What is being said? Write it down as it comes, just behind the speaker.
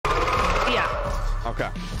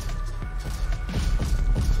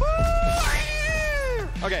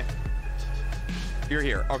You're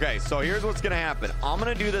here. Okay, so here's what's gonna happen. I'm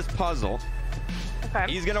gonna do this puzzle. Okay.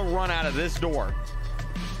 He's gonna run out of this door,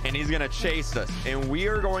 and he's gonna chase us, and we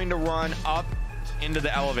are going to run up into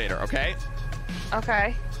the elevator. Okay.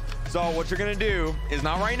 Okay. So what you're gonna do is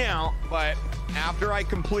not right now, but after I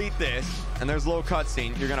complete this, and there's a little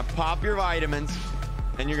cutscene, you're gonna pop your vitamins,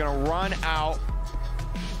 and you're gonna run out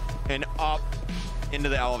and up into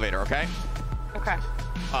the elevator. Okay. Okay.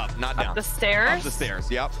 Up, not down. Up the stairs? Up the stairs.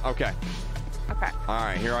 Yep. Okay. Okay. All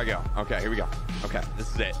right, here I go. Okay, here we go. Okay, this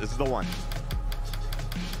is it. This is the one.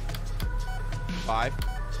 5,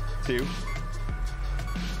 2,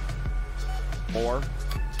 4,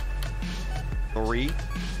 3,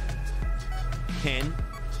 10.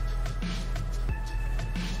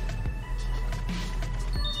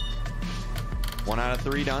 One out of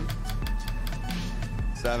 3 done.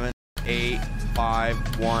 7, 8,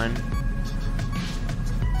 5, 1,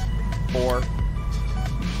 4,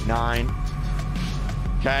 9.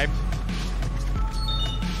 Okay.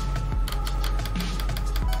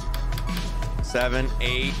 7,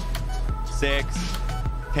 8, 6,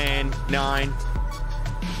 10, 9.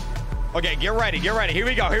 Okay, get ready. Get ready. Here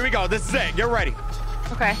we go. Here we go. This is it. Get ready.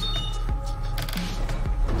 Okay.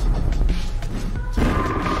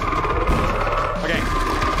 Okay.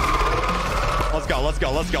 Let's go. Let's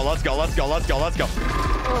go. Let's go. Let's go. Let's go. Let's go. Let's go.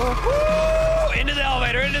 Woo! Into the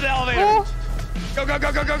elevator. Into the elevator. Oh. Go, go,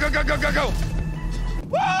 go, go, go, go, go, go, go, go.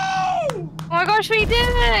 Woo! Oh my gosh, we did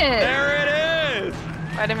it! There it is.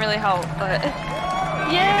 I didn't really help, but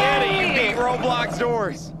You did it. You beat Roblox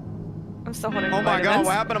doors. I'm still holding. Oh my vitamins. God,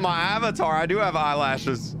 what happened to my avatar? I do have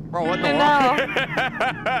eyelashes. Bro, what the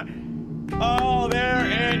I Oh, there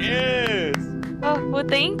it is. Oh, well,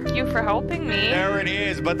 thank you for helping me. There it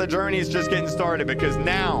is. But the journey's just getting started because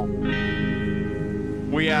now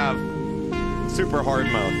we have super hard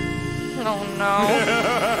mode. Oh no.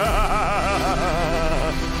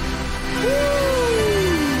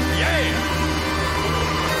 Yeah.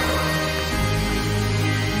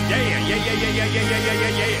 Yeah, yeah, yeah, yeah, yeah, yeah, yeah, yeah,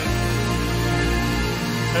 yeah, yeah.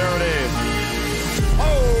 There it is.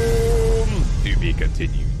 Oh, to be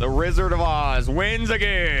continued. The Wizard of Oz wins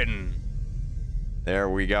again. There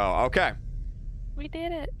we go. Okay. We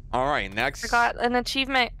did it. All right. Next. I got an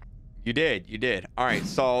achievement. You did. You did. All right.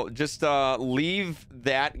 So just leave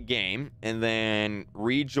that game and then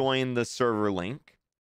rejoin the server link.